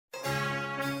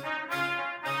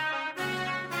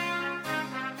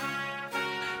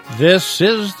This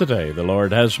is the day the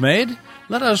Lord has made.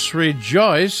 Let us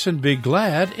rejoice and be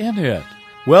glad in it.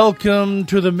 Welcome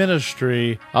to the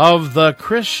ministry of the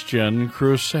Christian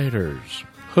Crusaders.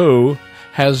 Who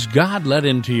has God led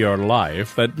into your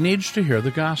life that needs to hear the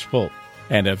gospel?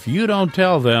 And if you don't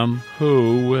tell them,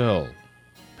 who will?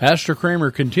 Pastor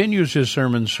Kramer continues his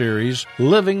sermon series,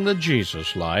 Living the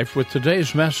Jesus Life, with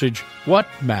today's message, What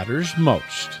Matters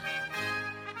Most?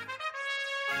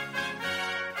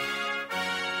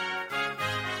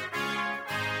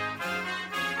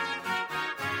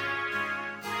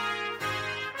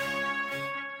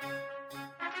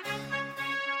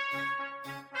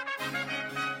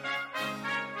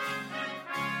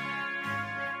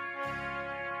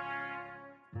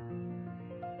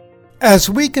 As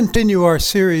we continue our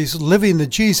series, Living the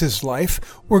Jesus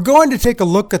Life, we're going to take a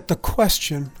look at the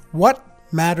question, what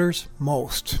matters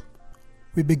most?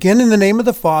 We begin in the name of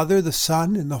the Father, the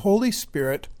Son, and the Holy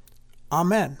Spirit.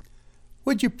 Amen.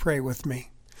 Would you pray with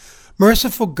me?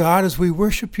 Merciful God, as we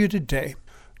worship you today,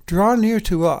 draw near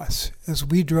to us as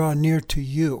we draw near to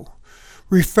you.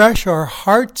 Refresh our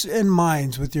hearts and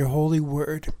minds with your holy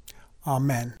word.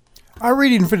 Amen. Our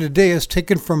reading for today is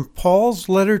taken from Paul's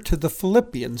letter to the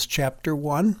Philippians, chapter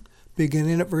 1,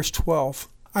 beginning at verse 12.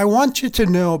 I want you to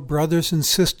know, brothers and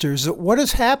sisters, that what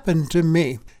has happened to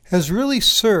me has really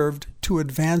served to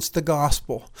advance the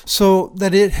gospel, so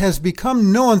that it has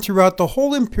become known throughout the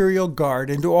whole imperial guard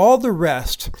and to all the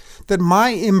rest that my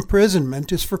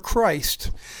imprisonment is for Christ.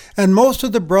 And most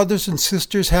of the brothers and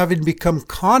sisters, having become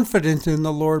confident in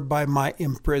the Lord by my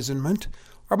imprisonment,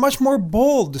 are much more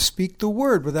bold to speak the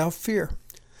word without fear.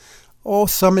 Oh,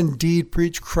 some indeed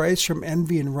preach Christ from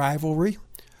envy and rivalry,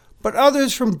 but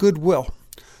others from goodwill.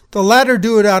 The latter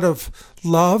do it out of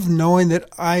love, knowing that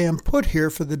I am put here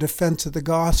for the defense of the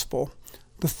gospel.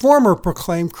 The former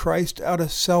proclaim Christ out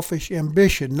of selfish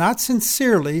ambition, not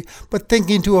sincerely, but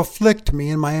thinking to afflict me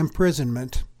in my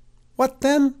imprisonment. What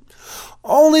then?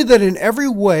 Only that in every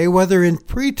way, whether in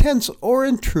pretense or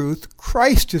in truth,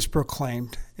 Christ is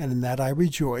proclaimed, and in that I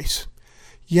rejoice.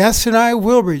 Yes, and I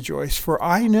will rejoice, for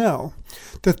I know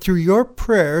that through your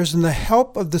prayers and the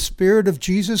help of the Spirit of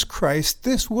Jesus Christ,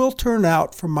 this will turn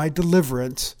out for my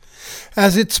deliverance,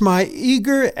 as it's my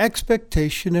eager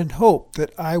expectation and hope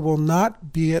that I will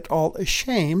not be at all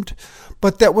ashamed,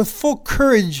 but that with full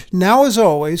courage, now as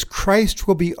always, Christ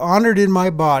will be honored in my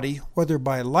body, whether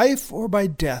by life or by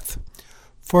death.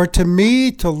 For to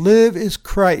me to live is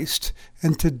Christ,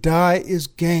 and to die is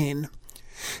gain.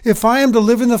 If I am to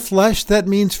live in the flesh, that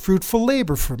means fruitful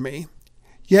labor for me.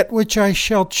 Yet which I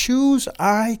shall choose,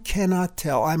 I cannot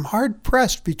tell. I'm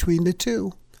hard-pressed between the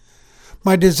two.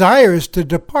 My desire is to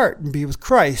depart and be with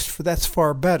Christ, for that's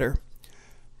far better.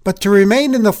 But to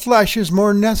remain in the flesh is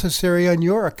more necessary on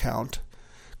your account.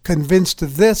 Convinced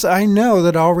of this, I know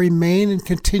that I'll remain and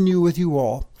continue with you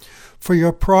all, for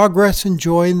your progress and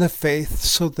joy in the faith,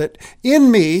 so that in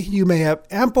me you may have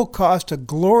ample cause to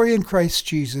glory in Christ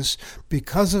Jesus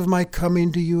because of my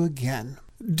coming to you again.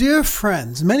 Dear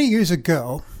friends, many years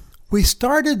ago, we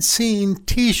started seeing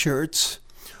T-shirts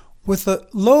with a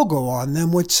logo on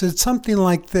them which said something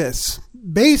like this: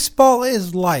 baseball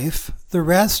is life, the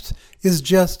rest is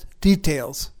just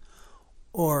details.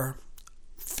 Or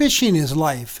fishing is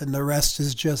life, and the rest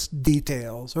is just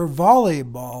details. Or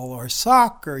volleyball, or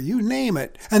soccer, you name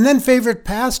it. And then favorite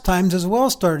pastimes as well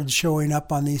started showing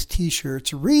up on these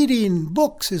T-shirts. Reading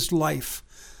books is life.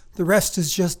 The rest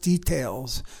is just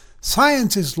details.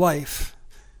 Science is life.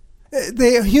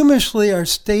 They humorously are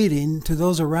stating to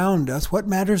those around us what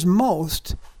matters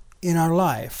most in our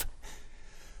life.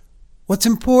 What's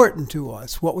important to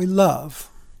us, what we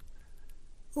love.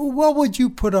 What would you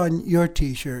put on your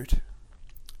T-shirt?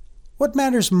 What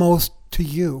matters most to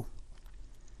you?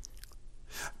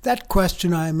 That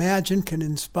question, I imagine, can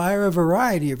inspire a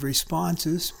variety of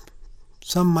responses.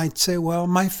 Some might say, well,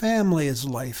 my family is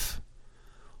life,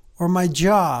 or my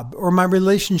job, or my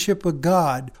relationship with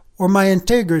God, or my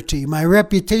integrity, my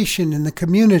reputation in the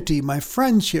community, my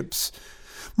friendships,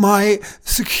 my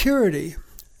security,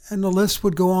 and the list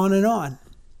would go on and on.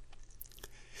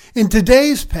 In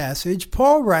today's passage,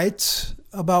 Paul writes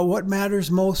about what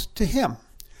matters most to him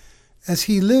as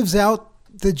he lives out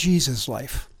the Jesus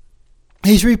life.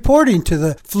 He's reporting to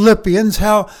the Philippians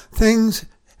how things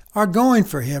are going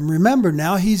for him. Remember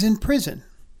now, he's in prison,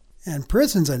 and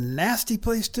prison's a nasty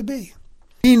place to be.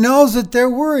 He knows that they're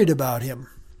worried about him.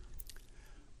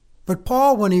 But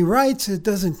Paul, when he writes, it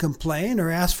doesn't complain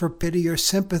or ask for pity or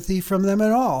sympathy from them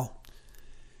at all.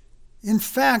 In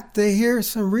fact, they hear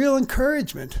some real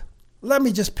encouragement. Let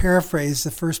me just paraphrase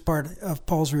the first part of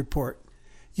Paul's report.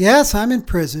 Yes, I'm in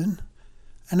prison,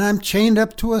 and I'm chained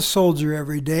up to a soldier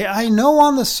every day. I know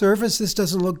on the surface this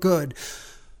doesn't look good.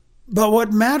 But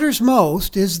what matters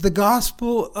most is the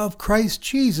gospel of Christ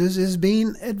Jesus is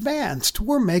being advanced.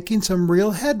 We're making some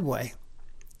real headway.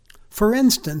 For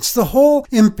instance, the whole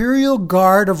imperial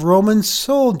guard of Roman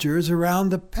soldiers around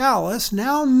the palace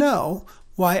now know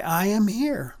why I am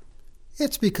here.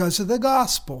 It's because of the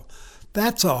gospel.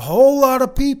 That's a whole lot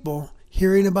of people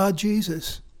hearing about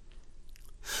Jesus.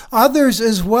 Others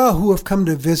as well who have come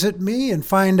to visit me and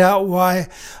find out why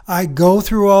I go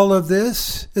through all of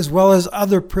this, as well as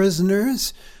other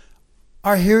prisoners,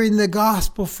 are hearing the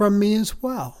gospel from me as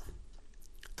well.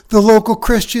 The local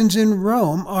Christians in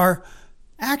Rome are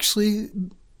actually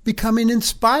becoming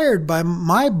inspired by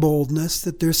my boldness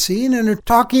that they're seeing and are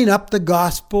talking up the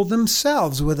gospel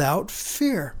themselves without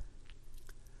fear.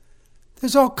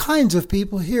 There's all kinds of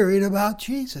people hearing about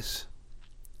Jesus.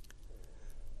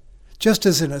 Just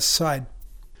as an aside,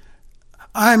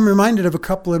 I'm reminded of a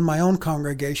couple in my own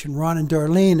congregation, Ron and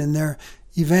Darlene, and their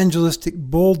evangelistic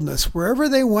boldness. Wherever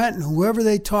they went and whoever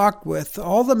they talked with,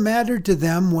 all that mattered to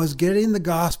them was getting the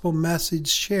gospel message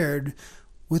shared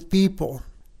with people.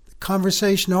 The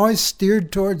conversation always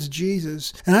steered towards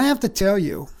Jesus. And I have to tell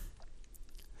you,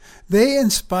 they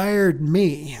inspired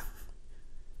me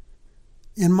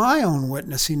in my own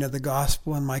witnessing of the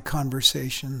gospel in my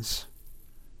conversations.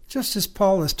 Just as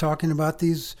Paul is talking about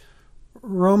these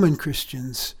Roman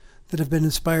Christians that have been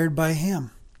inspired by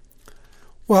him.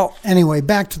 Well, anyway,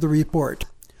 back to the report.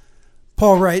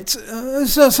 Paul writes,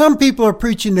 so some people are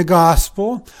preaching the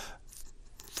gospel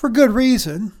for good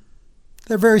reason.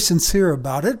 They're very sincere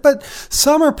about it, but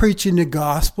some are preaching the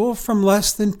gospel from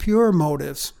less than pure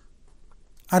motives,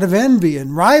 out of envy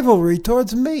and rivalry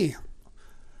towards me.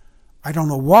 I don't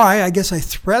know why. I guess I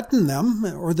threaten them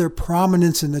or their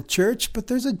prominence in the church, but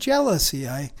there's a jealousy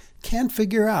I can't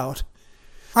figure out.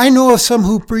 I know of some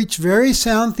who preach very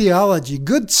sound theology,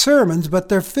 good sermons, but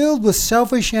they're filled with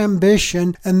selfish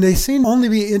ambition, and they seem only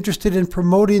to be interested in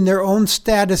promoting their own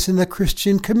status in the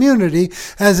Christian community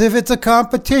as if it's a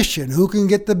competition. Who can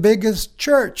get the biggest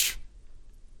church?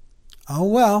 Oh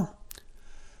well,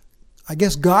 I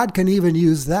guess God can even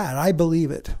use that. I believe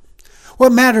it.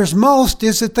 What matters most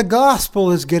is that the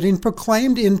gospel is getting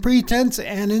proclaimed in pretense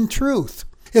and in truth.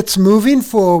 It's moving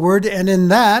forward, and in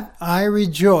that I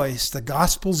rejoice. The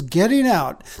gospel's getting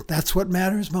out. That's what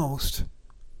matters most.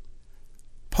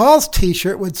 Paul's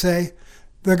t-shirt would say,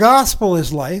 the gospel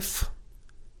is life.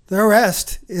 The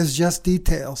rest is just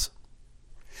details.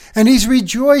 And he's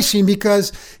rejoicing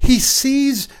because he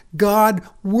sees God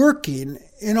working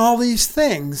in all these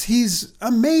things. He's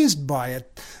amazed by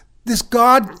it. This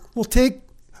God will take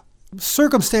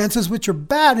circumstances which are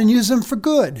bad and use them for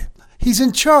good. He's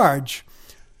in charge.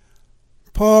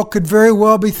 Paul could very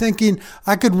well be thinking,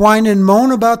 I could whine and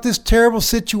moan about this terrible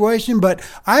situation, but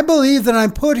I believe that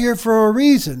I'm put here for a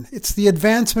reason. It's the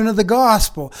advancement of the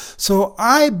gospel. So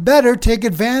I better take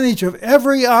advantage of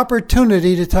every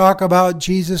opportunity to talk about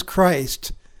Jesus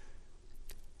Christ.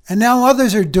 And now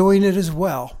others are doing it as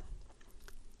well.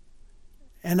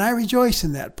 And I rejoice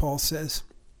in that, Paul says.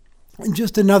 And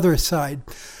just another aside,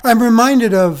 I'm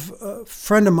reminded of a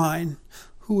friend of mine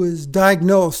who was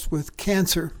diagnosed with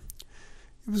cancer.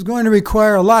 It was going to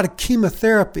require a lot of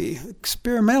chemotherapy,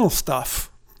 experimental stuff,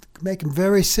 could make him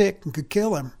very sick and could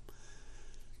kill him.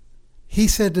 He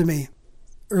said to me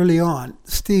early on,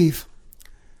 Steve,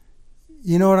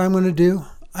 you know what I'm going to do?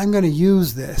 I'm going to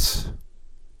use this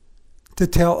to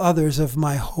tell others of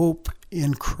my hope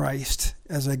in Christ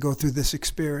as I go through this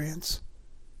experience.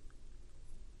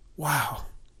 Wow.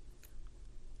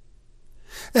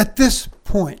 At this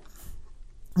point,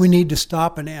 we need to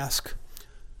stop and ask,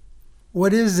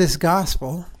 what is this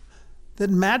gospel that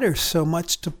matters so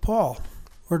much to Paul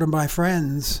or to my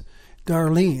friends,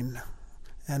 Darlene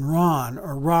and Ron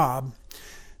or Rob?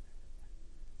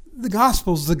 The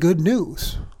gospel's the good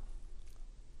news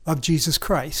of Jesus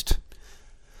Christ.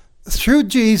 Through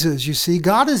Jesus, you see,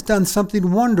 God has done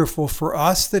something wonderful for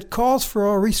us that calls for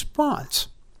a response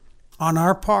on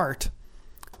our part.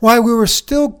 While we were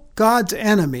still God's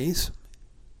enemies,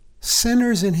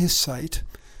 sinners in his sight,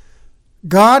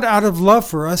 God, out of love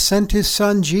for us, sent his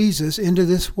son Jesus into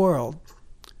this world.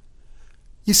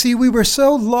 You see, we were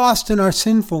so lost in our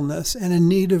sinfulness and in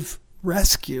need of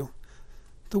rescue.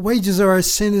 The wages of our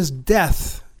sin is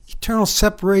death, eternal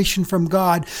separation from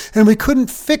God, and we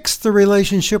couldn't fix the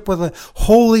relationship with a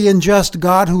holy and just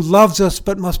God who loves us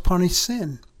but must punish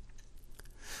sin.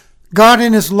 God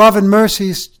in his love and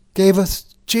mercies gave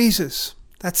us Jesus,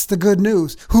 That's the good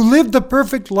news. Who lived the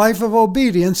perfect life of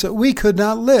obedience that we could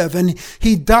not live. And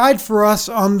he died for us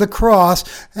on the cross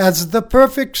as the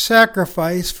perfect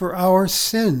sacrifice for our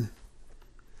sin.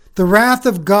 The wrath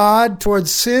of God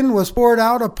towards sin was poured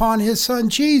out upon his Son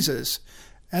Jesus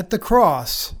at the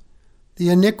cross. The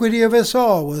iniquity of us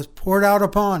all was poured out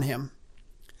upon him.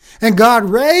 And God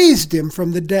raised him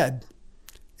from the dead,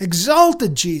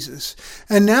 exalted Jesus,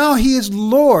 and now he is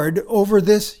Lord over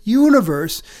this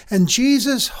universe, and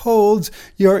Jesus holds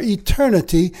your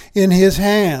eternity in his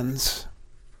hands.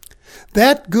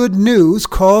 That good news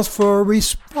calls for a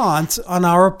response on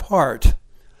our part,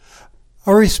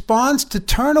 a response to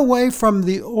turn away from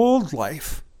the old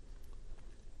life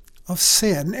of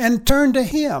sin and turn to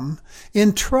him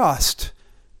in trust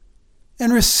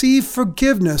and receive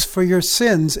forgiveness for your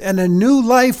sins and a new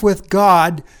life with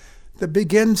God that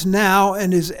begins now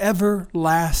and is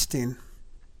everlasting.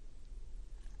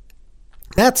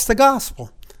 That's the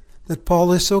gospel that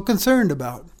Paul is so concerned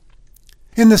about.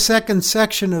 In the second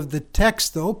section of the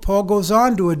text, though, Paul goes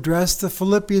on to address the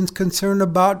Philippians' concern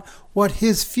about what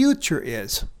his future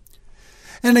is.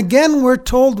 And again, we're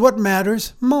told what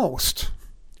matters most.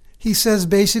 He says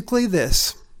basically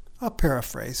this, I'll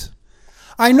paraphrase.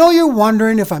 I know you're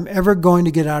wondering if I'm ever going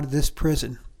to get out of this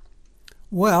prison.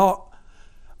 Well,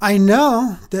 I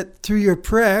know that through your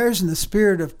prayers and the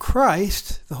Spirit of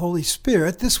Christ, the Holy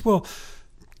Spirit, this will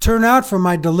turn out for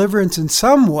my deliverance in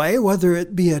some way, whether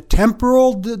it be a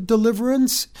temporal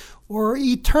deliverance or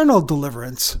eternal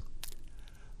deliverance.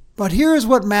 But here is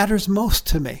what matters most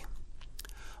to me.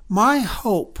 My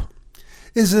hope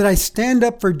is that I stand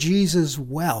up for Jesus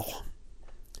well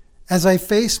as I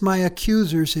face my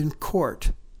accusers in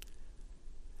court,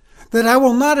 that I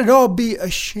will not at all be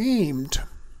ashamed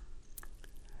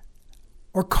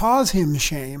or cause him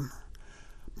shame,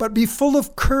 but be full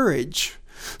of courage,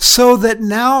 so that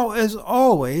now as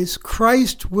always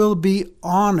Christ will be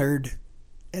honored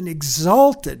and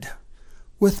exalted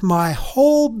with my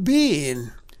whole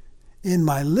being in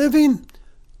my living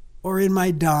or in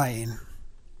my dying.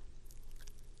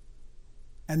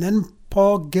 And then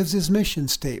Paul gives his mission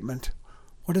statement,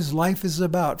 what his life is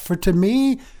about. For to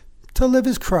me, to live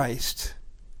is Christ,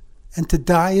 and to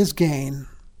die is gain.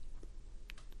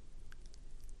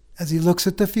 As he looks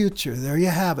at the future, there you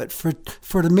have it. For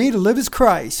to me, to live is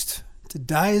Christ, to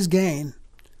die is gain.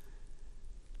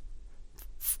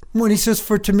 When he says,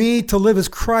 for to me, to live is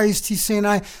Christ, he's saying,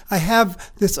 I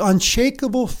have this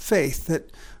unshakable faith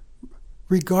that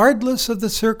regardless of the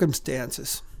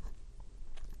circumstances,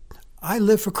 I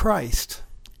live for Christ.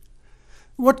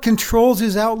 What controls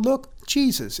his outlook?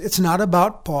 Jesus. It's not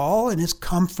about Paul and his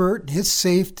comfort and his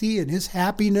safety and his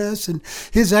happiness and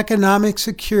his economic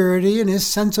security and his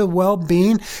sense of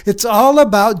well-being. It's all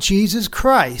about Jesus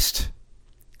Christ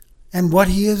and what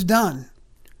he has done.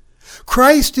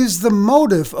 Christ is the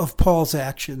motive of Paul's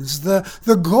actions.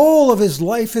 The goal of his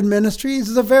life and ministry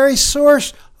is the very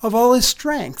source of all his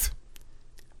strength.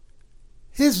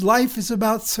 His life is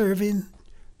about serving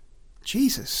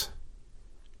Jesus.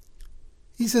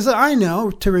 He says, I know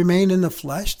to remain in the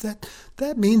flesh, that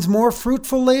means more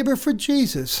fruitful labor for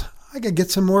Jesus. I could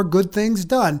get some more good things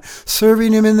done,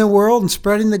 serving him in the world and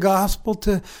spreading the gospel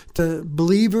to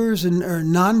believers or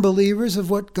non-believers of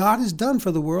what God has done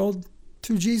for the world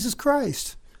through Jesus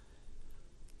Christ.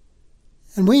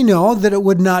 And we know that it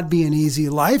would not be an easy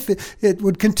life. It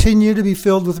would continue to be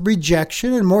filled with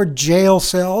rejection and more jail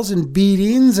cells and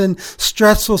beatings and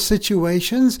stressful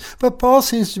situations. But Paul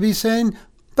seems to be saying,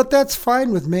 but that's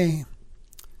fine with me.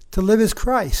 To live is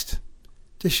Christ.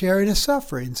 To share in his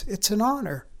sufferings. It's an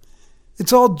honor.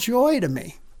 It's all joy to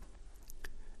me.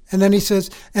 And then he says,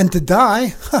 and to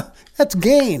die, that's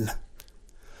gain.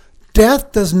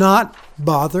 Death does not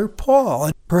bother Paul.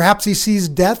 And perhaps he sees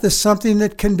death as something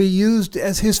that can be used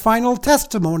as his final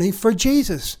testimony for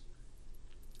Jesus.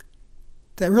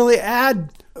 That really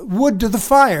add wood to the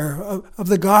fire of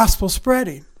the gospel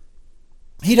spreading.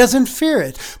 He doesn't fear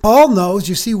it. Paul knows,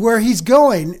 you see, where he's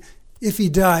going if he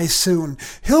dies soon.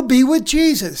 He'll be with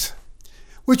Jesus,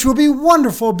 which will be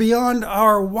wonderful beyond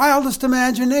our wildest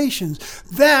imaginations.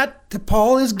 That, to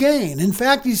Paul, is gain. In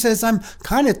fact, he says, I'm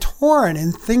kind of torn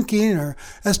in thinking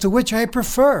as to which I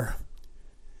prefer.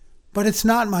 But it's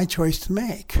not my choice to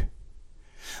make.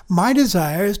 My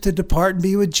desire is to depart and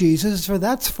be with Jesus, for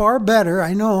that's far better,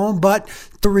 I know, but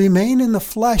to remain in the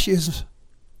flesh is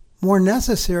more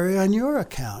necessary on your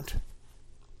account.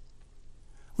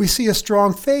 We see a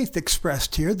strong faith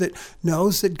expressed here that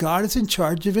knows that God is in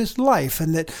charge of his life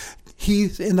and that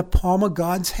He's in the palm of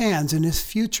God's hands, and his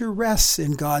future rests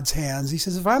in God's hands. He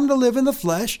says, if I'm to live in the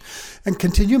flesh and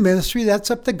continue ministry, that's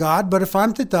up to God. But if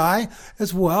I'm to die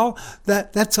as well,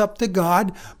 that's up to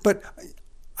God. But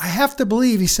I have to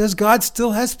believe, he says, God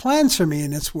still has plans for me in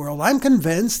this world. I'm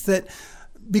convinced that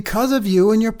because of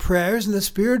you and your prayers and the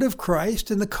Spirit of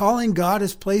Christ and the calling God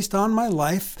has placed on my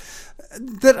life,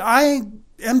 that I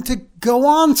am to go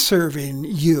on serving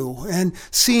you and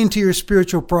seeing to your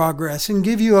spiritual progress and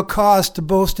give you a cause to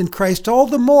boast in Christ all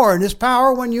the more in his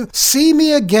power when you see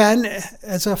me again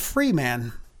as a free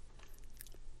man.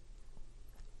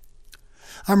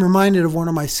 I'm reminded of one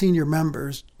of my senior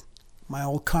members, my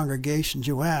old congregation,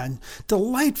 Joanne,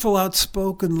 delightful,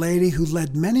 outspoken lady who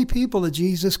led many people to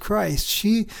Jesus Christ.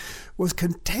 She was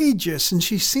contagious and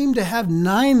she seemed to have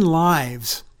 9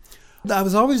 lives. I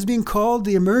was always being called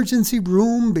the emergency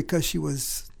room because she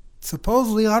was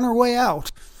supposedly on her way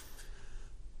out.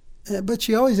 But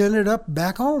she always ended up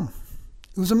back home.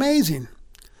 It was amazing.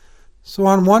 So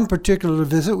on one particular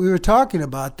visit, we were talking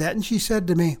about that, and she said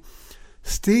to me,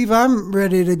 Steve, I'm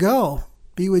ready to go,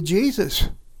 be with Jesus.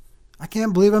 I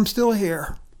can't believe I'm still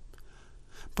here.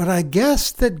 But I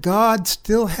guess that God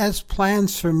still has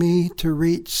plans for me to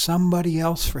reach somebody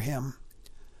else for him.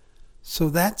 So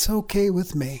that's okay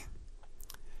with me.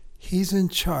 He's in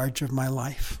charge of my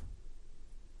life.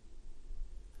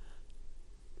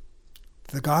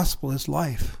 The gospel is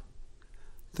life.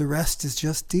 The rest is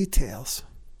just details.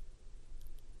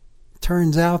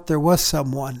 Turns out there was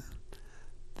someone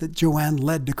that Joanne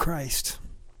led to Christ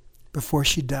before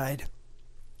she died.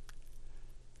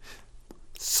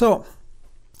 So,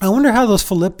 I wonder how those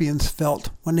Philippians felt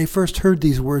when they first heard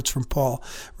these words from Paul,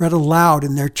 read aloud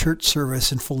in their church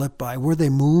service in Philippi. Were they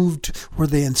moved? Were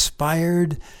they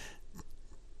inspired?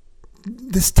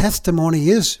 This testimony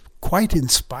is quite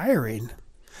inspiring.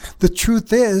 The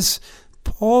truth is,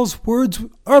 Paul's words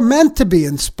are meant to be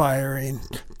inspiring,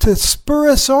 to spur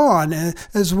us on,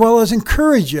 as well as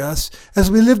encourage us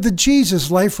as we live the Jesus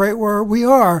life right where we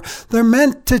are. They're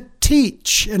meant to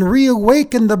teach and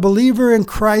reawaken the believer in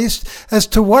Christ as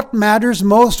to what matters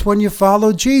most when you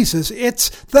follow Jesus. It's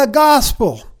the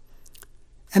gospel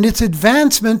and its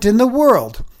advancement in the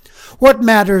world. What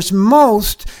matters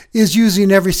most is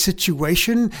using every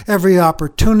situation, every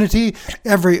opportunity,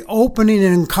 every opening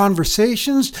in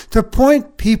conversations to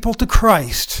point people to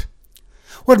Christ.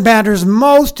 What matters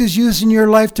most is using your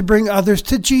life to bring others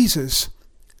to Jesus.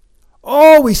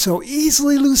 Oh, we so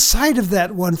easily lose sight of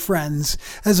that one, friends,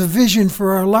 as a vision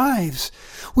for our lives.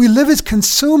 We live as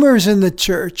consumers in the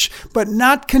church, but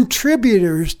not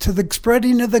contributors to the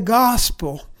spreading of the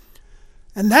gospel.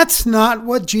 And that's not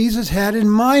what Jesus had in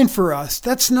mind for us.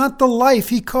 That's not the life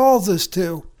he calls us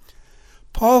to.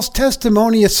 Paul's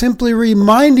testimony is simply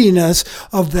reminding us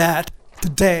of that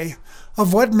today,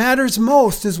 of what matters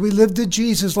most as we live the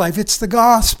Jesus life. It's the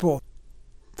gospel.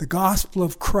 The gospel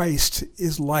of Christ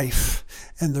is life,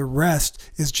 and the rest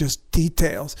is just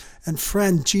details. And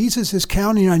friend, Jesus is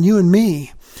counting on you and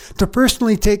me to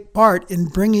personally take part in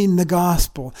bringing the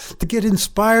gospel, to get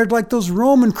inspired like those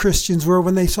Roman Christians were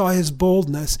when they saw his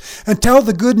boldness, and tell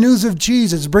the good news of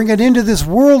Jesus, bring it into this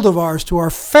world of ours, to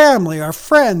our family, our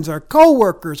friends, our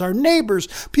co-workers, our neighbors,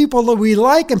 people that we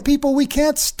like and people we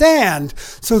can't stand,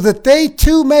 so that they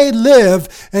too may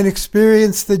live and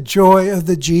experience the joy of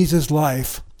the Jesus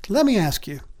life. Let me ask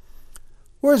you,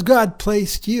 where's God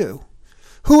placed you?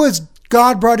 Who has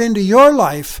God brought into your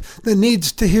life that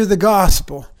needs to hear the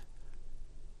gospel?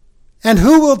 And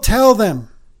who will tell them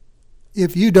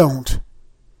if you don't?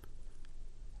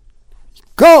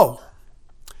 Go.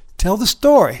 Tell the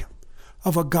story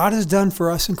of what God has done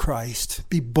for us in Christ.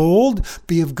 Be bold,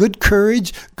 be of good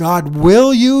courage. God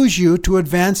will use you to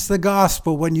advance the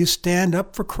gospel when you stand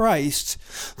up for Christ.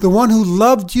 The one who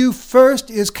loved you first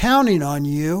is counting on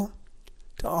you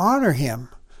to honor him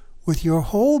with your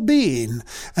whole being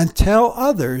and tell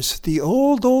others the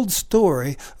old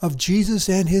story of Jesus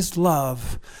and his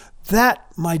love. That,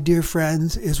 my dear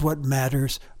friends, is what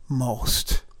matters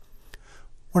most.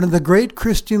 One of the great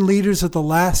Christian leaders of the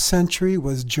last century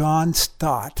was John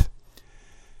Stott.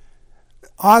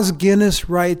 Os Guinness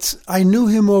writes, I knew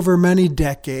him over many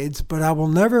decades, but I will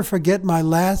never forget my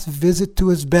last visit to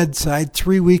his bedside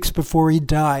 3 weeks before he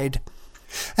died.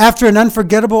 After an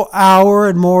unforgettable hour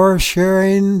and more of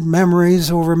sharing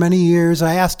memories over many years,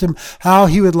 I asked him how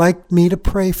he would like me to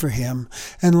pray for him,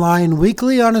 and lying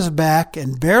weakly on his back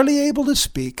and barely able to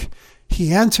speak,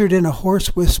 he answered in a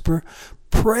hoarse whisper,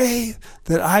 Pray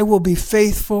that I will be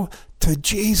faithful to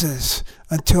Jesus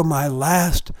until my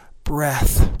last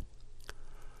breath.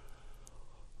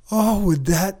 Oh, would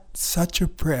that such a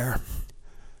prayer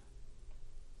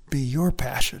be your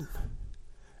passion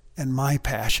and my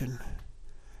passion,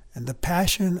 and the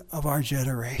passion of our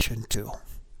generation too.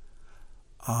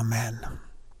 Amen.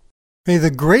 May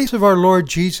the grace of our Lord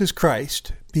Jesus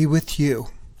Christ be with you.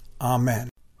 Amen.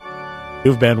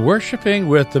 You've been worshiping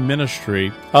with the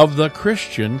ministry of the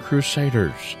Christian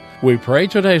Crusaders. We pray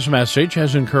today's message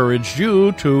has encouraged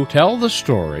you to tell the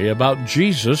story about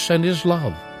Jesus and His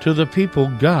love to the people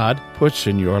God puts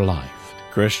in your life.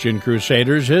 Christian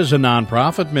Crusaders is a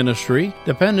nonprofit ministry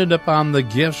dependent upon the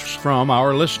gifts from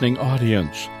our listening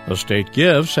audience. Estate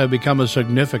gifts have become a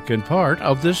significant part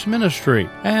of this ministry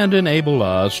and enable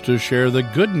us to share the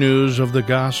good news of the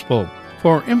gospel.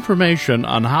 For information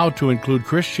on how to include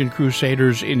Christian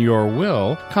Crusaders in your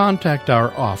will, contact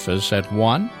our office at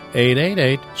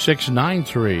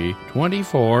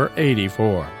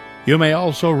 1-888-693-2484. You may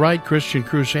also write Christian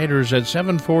Crusaders at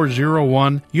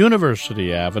 7401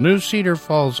 University Avenue, Cedar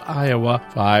Falls, Iowa,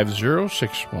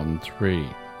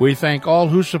 50613. We thank all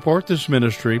who support this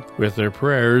ministry with their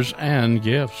prayers and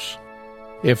gifts.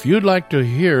 If you'd like to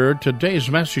hear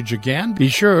today's message again, be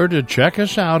sure to check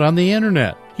us out on the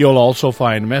Internet. You'll also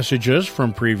find messages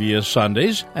from previous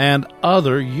Sundays and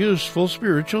other useful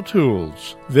spiritual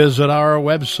tools. Visit our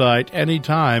website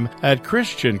anytime at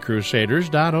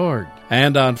ChristianCrusaders.org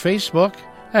and on Facebook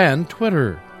and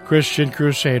Twitter. Christian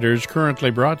Crusaders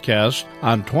currently broadcast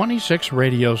on 26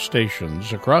 radio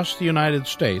stations across the United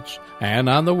States and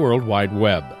on the World Wide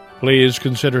Web. Please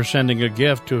consider sending a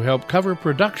gift to help cover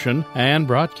production and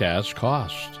broadcast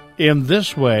costs. In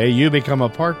this way, you become a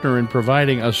partner in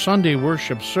providing a Sunday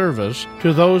worship service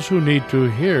to those who need to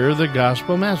hear the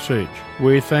gospel message.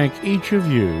 We thank each of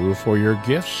you for your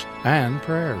gifts and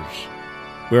prayers.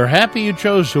 We're happy you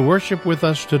chose to worship with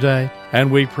us today,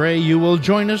 and we pray you will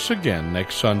join us again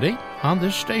next Sunday on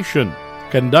this station.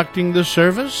 Conducting the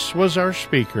service was our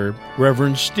speaker,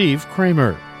 Reverend Steve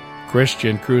Kramer.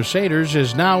 Christian Crusaders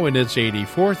is now in its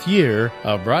 84th year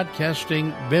of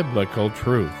broadcasting biblical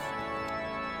truth.